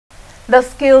The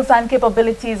skills and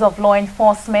capabilities of law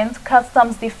enforcement,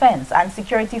 customs defense, and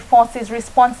security forces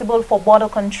responsible for border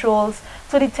controls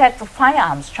to detect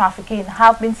firearms trafficking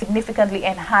have been significantly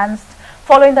enhanced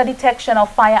following the Detection of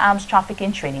Firearms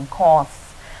Trafficking training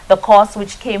course. The course,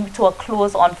 which came to a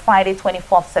close on Friday,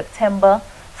 24th September,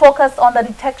 focused on the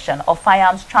detection of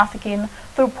firearms trafficking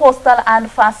through postal and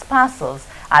fast parcels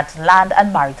at land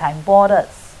and maritime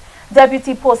borders.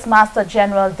 Deputy Postmaster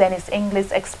General Denis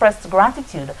Inglis expressed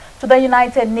gratitude to the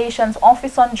United Nations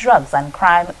Office on Drugs and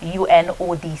Crime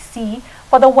UNODC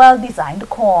for the well-designed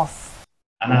course.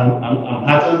 And I'm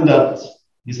heartened that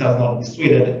this has not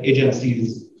dissuaded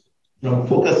agencies from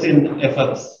focusing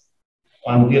efforts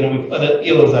on dealing with other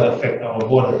ills that affect our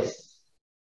borders.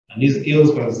 And these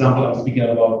ills, for example, I'm speaking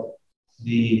about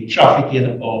the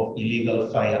trafficking of illegal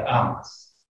firearms.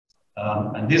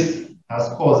 And this has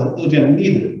caused an urgent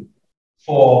need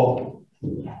for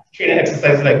training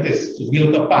exercises like this to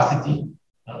build capacity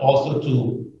and also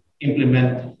to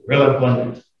implement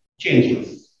relevant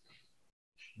changes.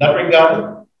 In that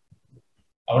regard,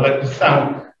 I would like to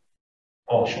thank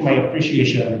or show my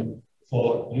appreciation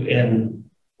for UNODC,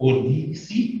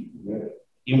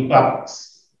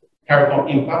 Impacts, CARICOM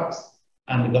Impacts,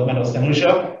 and the government of St.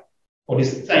 Lucia for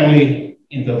this timely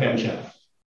intervention.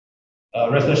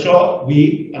 Rest assured,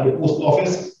 we at the Post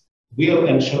Office will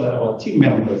ensure that our team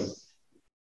members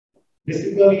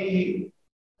basically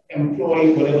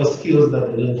employ whatever skills that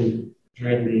they learn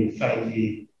during the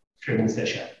 5-day training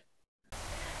session.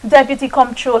 Deputy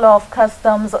Comptroller of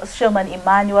Customs Sherman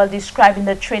Emmanuel, describing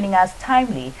the training as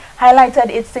timely, highlighted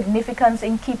its significance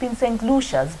in keeping St.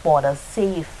 Lucia's borders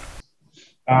safe.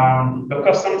 The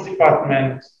Customs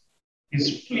Department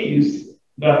is pleased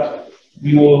that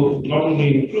we were not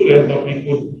only included, but we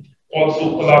could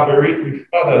also collaborate with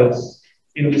others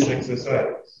in this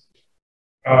exercise.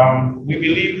 We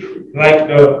believe, like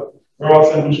the Royal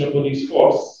St. Lucia Police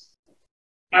Force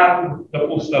and the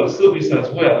Postal Service as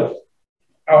well,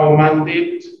 our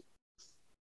mandate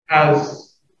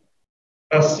has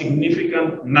a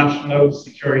significant national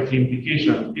security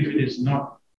implication if it is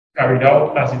not carried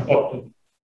out as it ought to.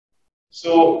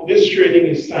 So this training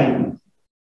is timely.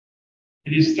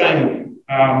 It is timely,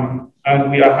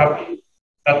 and we are happy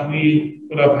that we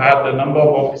could have had a number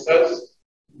of officers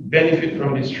benefit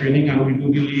from this training, and we do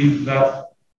believe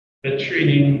that the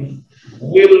training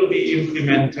will be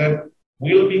implemented,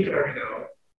 will be carried out,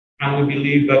 and we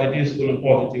believe that it is going to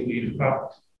positively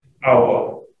impact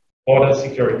our border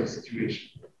security situation.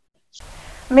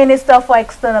 Minister for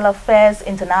External Affairs,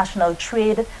 International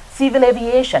Trade, Civil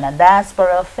Aviation and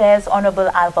Diaspora Affairs, Honorable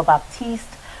Alpha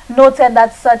Baptiste, noted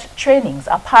that such trainings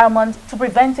are paramount to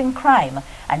preventing crime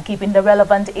and keeping the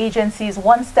relevant agencies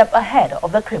one step ahead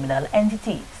of the criminal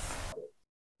entities.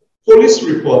 Police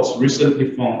reports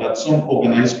recently found that some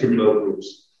organized criminal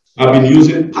groups have been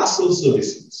using parcel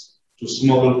services to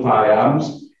smuggle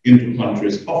firearms into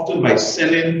countries, often by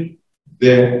selling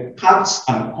their parts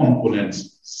and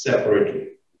components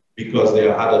separately because they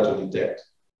are harder to detect.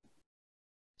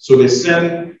 So they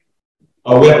send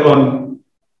a weapon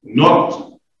not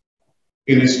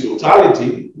in its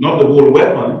totality, not the whole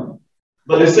weapon,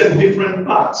 but they send different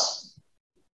parts.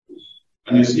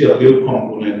 And you see a little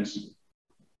component,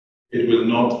 it will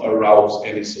not arouse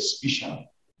any suspicion.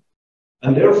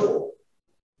 And therefore,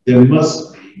 there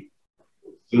must be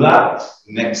that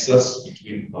nexus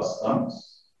between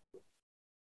customs,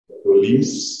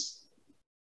 police,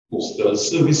 postal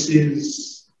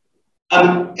services,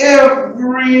 and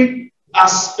every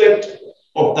aspect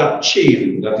of that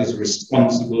chain that is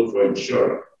responsible for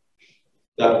ensuring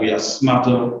that we are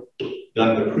smarter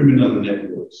than the criminal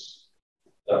networks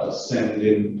that are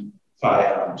sending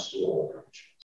firearms to our country.